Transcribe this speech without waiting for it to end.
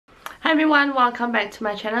Hi everyone, welcome back to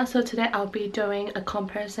my channel. So today I'll be doing a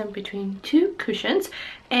comparison between two cushions,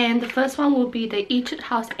 and the first one will be the ETUDE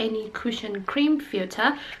House Any Cushion Cream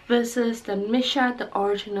Filter versus the MISSHA the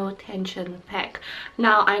Original Tension Pack.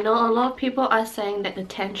 Now I know a lot of people are saying that the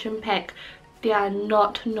tension pack, they are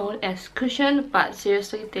not known as cushion, but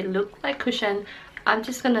seriously they look like cushion. I'm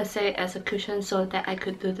just gonna say it as a cushion so that I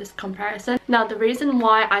could do this comparison. Now the reason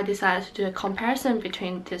why I decided to do a comparison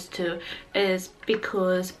between these two is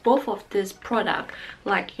because both of this product,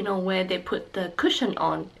 like you know where they put the cushion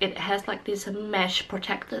on, it has like this mesh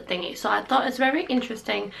protector thingy. So I thought it's very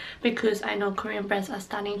interesting because I know Korean brands are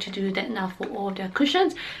starting to do that now for all their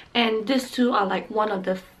cushions, and these two are like one of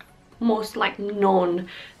the most like known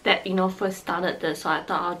that you know first started this. So I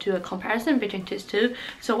thought I'll do a comparison between these two.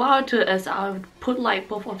 So what I'll do is I'll put like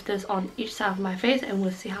both of this on each side of my face and we'll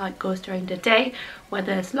see how it goes during the day,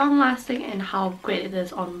 whether it's long lasting and how great it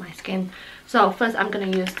is on my skin. So first I'm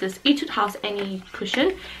gonna use this ETUDE House Any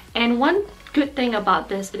Cushion, and one good thing about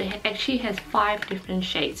this, it actually has 5 different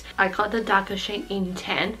shades. I got the darker shade in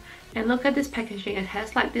 10, and look at this packaging. It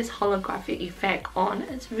has like this holographic effect on.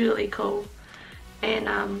 It's really cool, and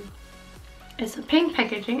it's a pink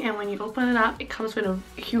packaging, and when you open it up it comes with a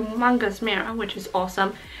humongous mirror, which is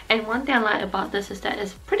awesome. And one thing I like about this is that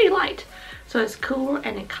it's pretty light, so it's cool,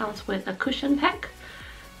 and it comes with a cushion pack.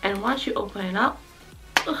 And once you open it up,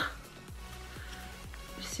 you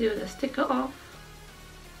seal the sticker off.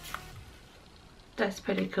 That's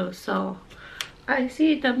pretty cool. So I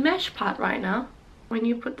see the mesh part right now. When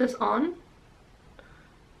you put this on,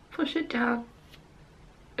 push it down,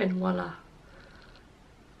 and voila,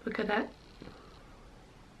 look at that.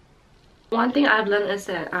 One thing I've learned is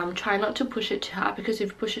that try not to push it too hard, because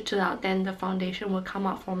if you push it too hard then the foundation will come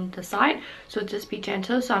out from the side. So just be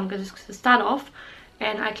gentle. So I'm going to start off,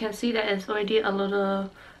 and I can see that it's already a little,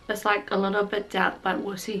 it's like a little bit damp, but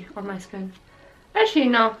we'll see on my skin. Actually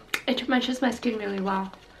no, it matches my skin really well.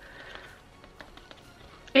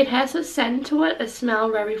 It has a scent to it. It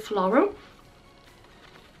smells very floral.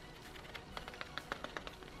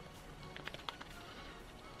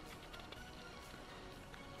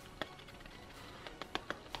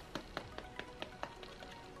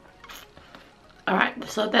 Alright,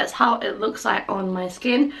 so that's how it looks like on my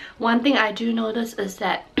skin. One thing I do notice is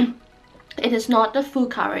that it is not the full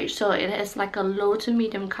coverage, so it is like a low to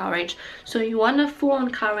medium coverage. So you want a full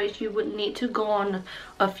on coverage, you would need to go on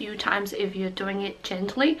a few times if you're doing it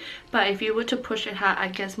gently. But if you were to push it hard, I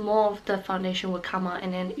guess more of the foundation will come out,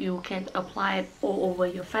 and then you can apply it all over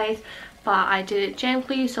your face. But I did it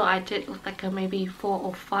gently, so I did like a maybe 4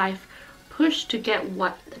 or 5 push to get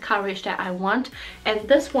what the coverage that I want. And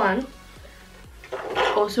this one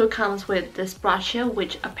also comes with this brush here,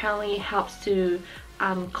 which apparently helps to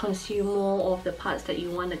conceal more of the parts that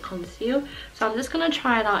you want to conceal. So I'm just gonna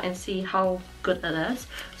try it out and see how good it is.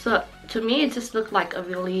 So to me it just looked like a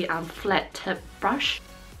really flat tip brush.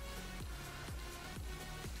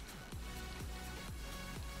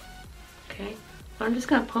 Okay, I'm just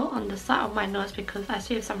gonna put on the side of my nose because I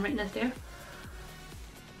see some redness there.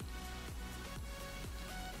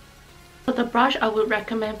 So the brush I would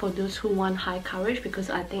recommend for those who want high coverage,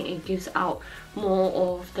 because I think it gives out more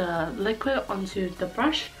of the liquid onto the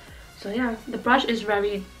brush. So yeah, the brush is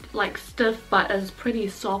very like stiff, but it's pretty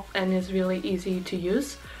soft and it's really easy to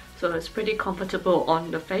use. So it's pretty comfortable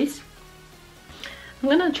on the face. I'm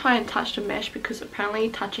gonna try and touch the mesh because apparently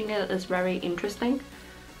touching it is very interesting.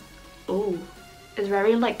 Oh, it's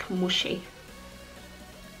very like mushy.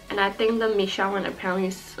 And I think the MISSHA one apparently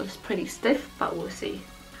is pretty stiff, but we'll see.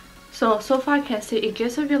 So far I can see it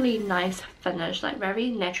gives a really nice finish, like very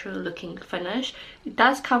natural looking finish. It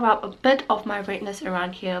does cover up a bit of my redness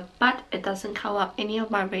around here, but it doesn't cover up any of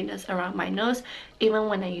my redness around my nose, even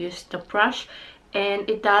when I use the brush. And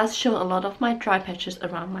it does show a lot of my dry patches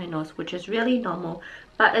around my nose, which is really normal.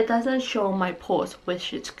 But it doesn't show my pores,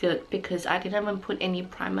 which is good because I didn't even put any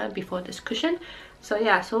primer before this cushion. So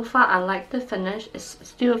yeah, so far I like the finish. It's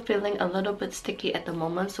still feeling a little bit sticky at the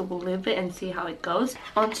moment, so we'll leave it and see how it goes.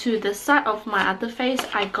 Onto the side of my other face,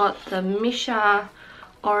 I got the MISSHA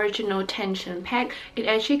Original Tension Pack. It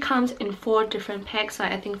actually comes in 4 different packs, so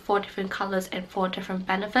I think 4 different colors and 4 different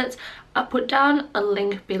benefits. I'll put down a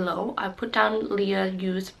link below. I put down Leah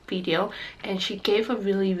Yu's video, and she gave a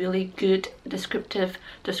really good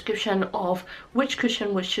description of which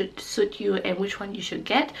cushion should suit you and which one you should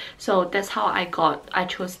get. So that's how I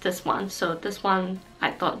chose this one. So this one,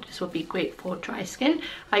 I thought this would be great for dry skin.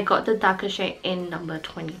 I got the darker shade in number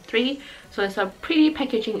 23. So it's a pretty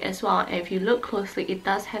packaging as well, and if you look closely it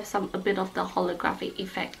does have a bit of the holographic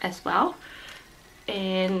effect as well.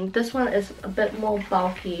 and this one is a bit more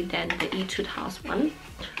bulky than the ETUDE House one.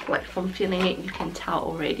 Like from feeling it, you can tell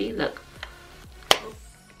already. Look,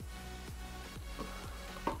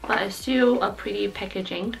 but it's still a pretty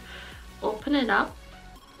packaging. Open it up.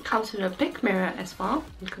 Comes with a big mirror as well.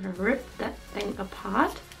 I'm gonna rip that thing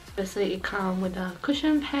apart. Basically, it comes with a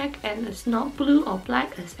cushion pack, and it's not blue or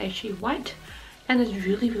black. It's actually white, and it's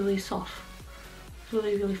really soft.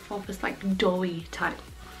 Really soft. It's like doughy type.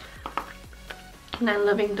 And I'm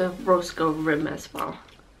loving the rose gold rim as well.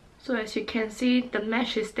 So as you can see, the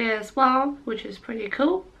mesh is there as well, which is pretty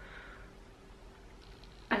cool.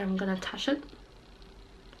 And I'm gonna touch it.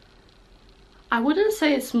 I wouldn't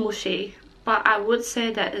say it's mushy, but I would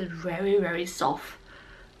say that it's very soft.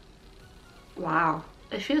 Wow,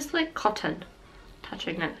 it feels like cotton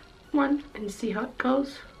touching it. One, and see how it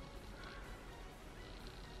goes.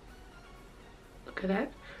 Look at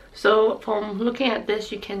that. So from looking at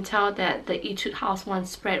this, you can tell that the ETUDE House one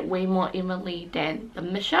spread way more evenly than the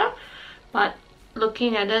MISSHA. But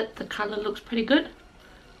looking at it, the color looks pretty good.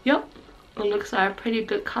 Yup, it looks like a pretty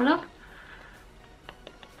good color.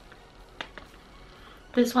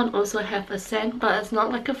 This one also has a scent, but it's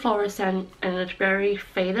not like a floral scent, and it's very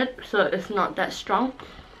faded, so it's not that strong.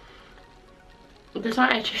 This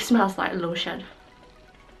one actually smells like lotion.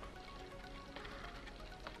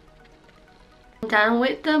 Done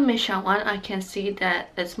with the MISSHA one, I can see that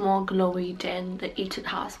it's more glowy than the ETUDE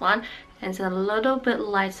House one, and it's a little bit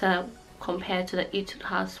lighter compared to the ETUDE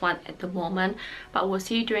House one at the moment, but we'll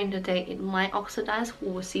see during the day it might oxidize.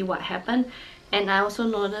 We'll see what happens. And I also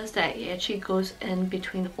noticed that it actually goes in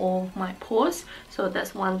between all of my pores, so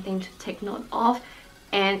that's one thing to take note of.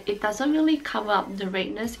 And it doesn't really cover up the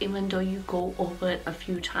redness even though you go over it a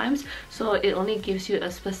few times, so it only gives you a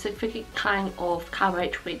specific kind of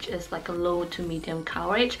coverage, which is like a low to medium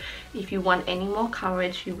coverage. If you want any more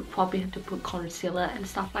coverage, you would probably have to put concealer and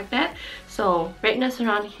stuff like that. So redness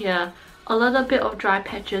around here, a little bit of dry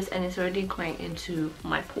patches, and it's already going into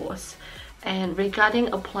my pores. And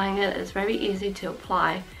regarding applying it, it's very easy to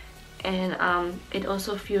apply, and it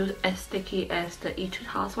also feels as sticky as the ETUDE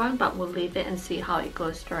House one, but we'll leave it and see how it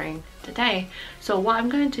goes during the day. So what I'm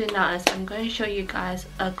going to do now is I'm going to show you guys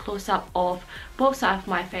a close-up of both sides of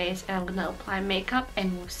my face, and I'm going to apply makeup,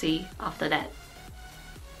 and we'll see after that.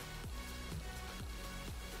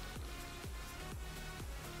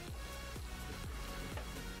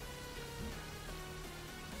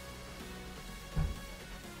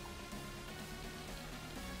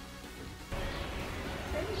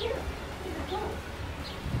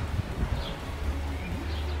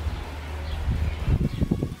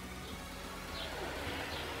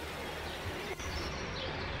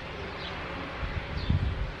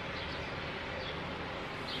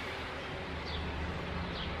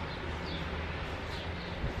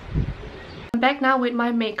 Back now with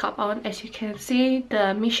my makeup on. As you can see,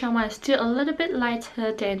 the MISSHA one is still a little bit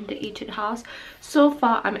lighter than the ETUDE House. So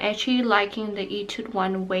far, I'm actually liking the ETUDE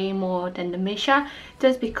one way more than the MISSHA,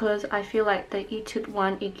 just because I feel like the ETUDE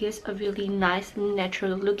one, it gives a really nice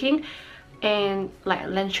natural looking and like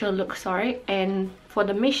natural look, sorry. And for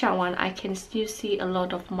the MISSHA one, I can still see a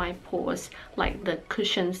lot of my pores, like the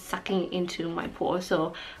cushion sucking into my pores,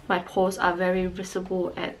 so my pores are very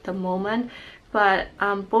visible at the moment. But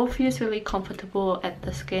both feels really comfortable at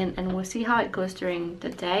the skin, and we'll see how it goes during the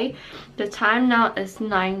day. The time now is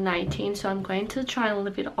 9:19, so I'm going to try and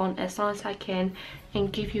leave it on as long as I can and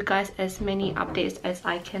give you guys as many updates as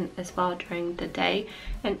I can as well during the day.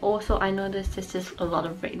 And also I noticed there's just a lot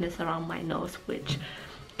of redness around my nose, which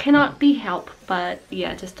cannot be helped, but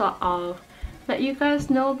yeah, just thought I'll let you guys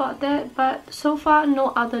know about that. But so far,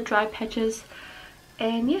 no other dry patches,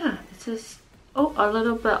 and yeah, it's just a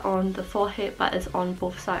little bit on the forehead, but it's on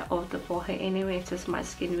both sides of the forehead anyway. It's just my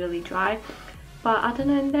skin really dry, but other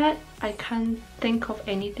than that, I can't think of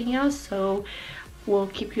anything else, so we'll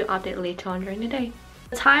keep you updated later on during the day.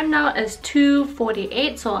 The time now is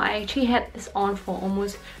 2:48, so I actually had this on for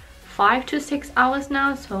almost 5 to 6 hours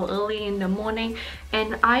now, so early in the morning,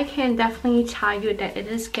 and I can definitely tell you that it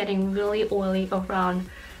is getting really oily around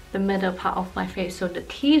the middle part of my face, so the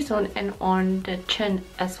T-zone and on the chin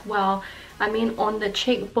as well. I mean, on the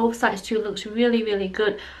cheek, both sides too looks really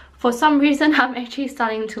good. For some reason, I'm actually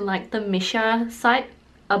starting to like the MISSHA side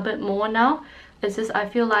a bit more now. It's just I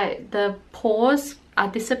feel like the pores are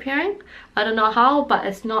disappearing. I don't know how, but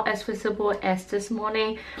it's not as visible as this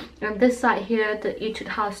morning. And this side here, the ETUDE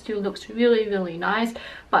House still looks really nice,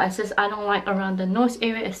 but it's just I don't like around the nose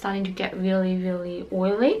area. It's starting to get really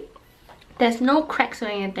oily. There's no cracks or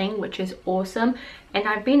anything, which is awesome, and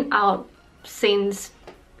I've been out since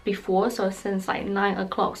before, so since like 9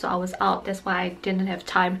 o'clock, so I was out. That's why I didn't have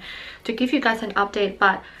time to give you guys an update.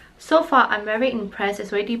 But so far I'm very impressed.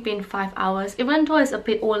 It's already been 5 hours. Even though it's a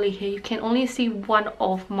bit oily here, you can only see one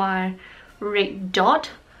of my red dot.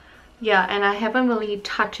 Yeah, and I haven't really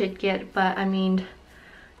touched it yet, but I mean,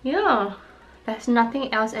 yeah, there's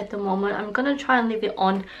nothing else at the moment. I'm gonna try and leave it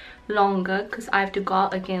on longer because I have to go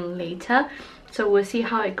out again later, so we'll see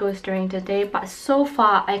how it goes during the day. But so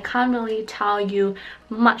far I can't really tell you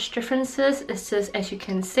much differences. It's just, as you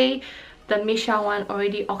can see, the MISSHA one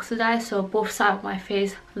already oxidized, so both sides of my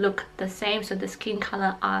face look the same, so the skin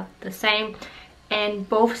color are the same, and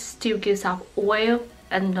both still gives off oil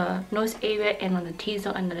and the nose area and on the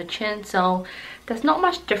T-zone and the chin, so there's not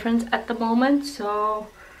much difference at the moment. So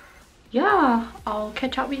yeah, I'll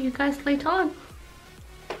catch up with you guys later on.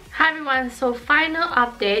 Hi everyone, so final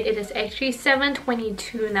update. It is actually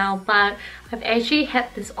 7:22 now, but I've actually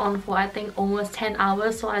had this on for I think almost 10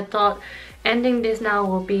 hours, so I thought ending this now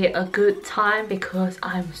will be a good time because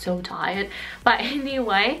I'm so tired. But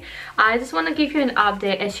anyway, I just want to give you an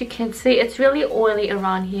update. As you can see, it's really oily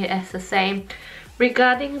around here as the same.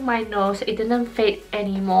 Regarding my nose, it didn't fade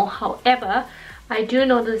anymore. However, I do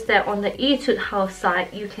notice that on the ETUDE house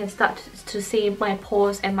side, you can start to see my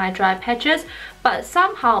pores and my dry patches. But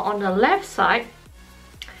somehow on the left side,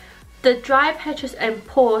 the dry patches and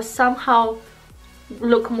pores somehow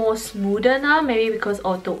look more smoother now. Maybe because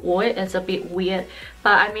of the oil, it's a bit weird.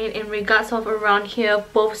 But I mean, in regards of around here,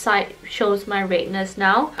 both sides shows my redness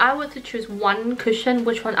now. If I were to choose one cushion,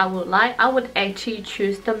 which one I would like, I would actually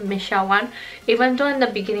choose the MISSHA one. Even though in the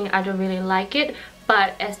beginning I don't really like it,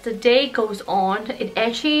 but as the day goes on, it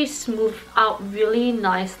actually smooths out really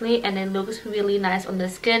nicely and it looks really nice on the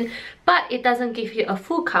skin, but it doesn't give you a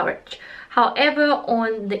full coverage. However,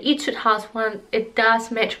 on the ETUDE house one, it does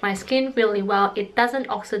match my skin really well. It doesn't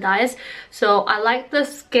oxidize, so I like the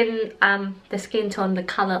skin tone, the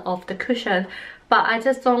color of the cushion. But I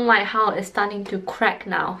just don't like how it's starting to crack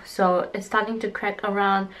now. So it's starting to crack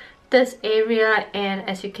around this area, and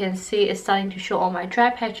as you can see, it's starting to show all my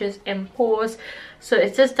dry patches and pores. So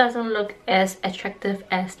it just doesn't look as attractive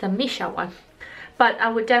as the MISSHA one. But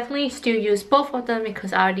I would definitely still use both of them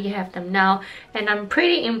because I already have them now, and I'm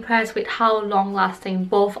pretty impressed with how long lasting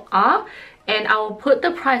both are. And I will put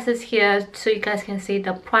the prices here so you guys can see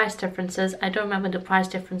the price differences. I don't remember the price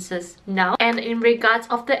differences now. And in regards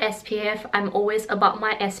of the SPF, I'm always about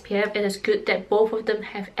my SPF. It is good that both of them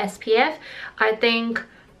have SPF. I think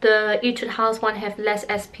the ETUDE house one have less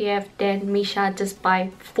SPF than MISSHA just by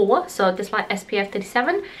 4. So this one SPF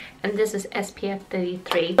 37 and this is SPF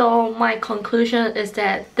 33. So my conclusion is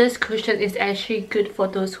that this cushion is actually good for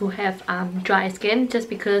those who have dry skin, just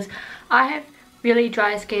because I have really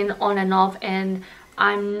dry skin on and off, and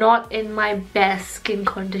I'm not in my best skin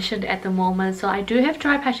condition at the moment. So I do have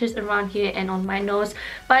dry patches around here and on my nose,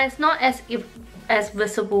 but it's not as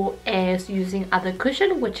visible as using other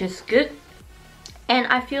cushion, which is good. And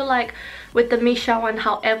I feel like with the MISSHA one,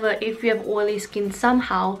 however, if you have oily skin,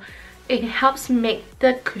 somehow it helps make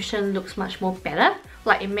the cushion looks much more better.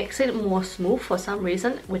 Like, it makes it more smooth for some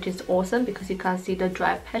reason, which is awesome because you can't see the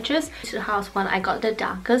dry patches. The house one, I got the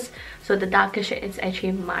darkest, so the darkest shade is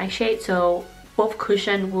actually my shade. So both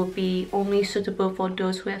cushion will be only suitable for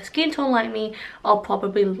those who have skin tone like me or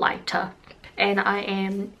probably lighter. And I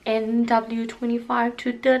am NW25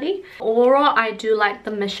 to 30. Overall, I do like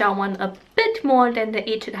the MISSHA one a bit more than the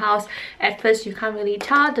ETUDE house. At first, you can't really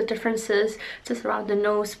tell the differences just around the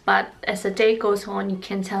nose, but as the day goes on, you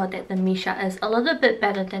can tell that the MISSHA is a little bit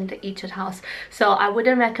better than the ETUDE house. So I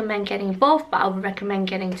wouldn't recommend getting both, but I would recommend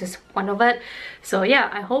getting just one of it. So yeah,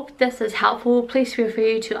 I hope this is helpful. Please feel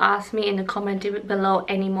free to ask me in the comment below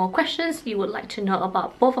any more questions you would like to know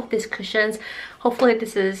about both of these cushions. Hopefully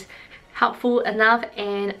this is helpful enough,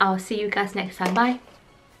 and I'll see you guys next time. Bye.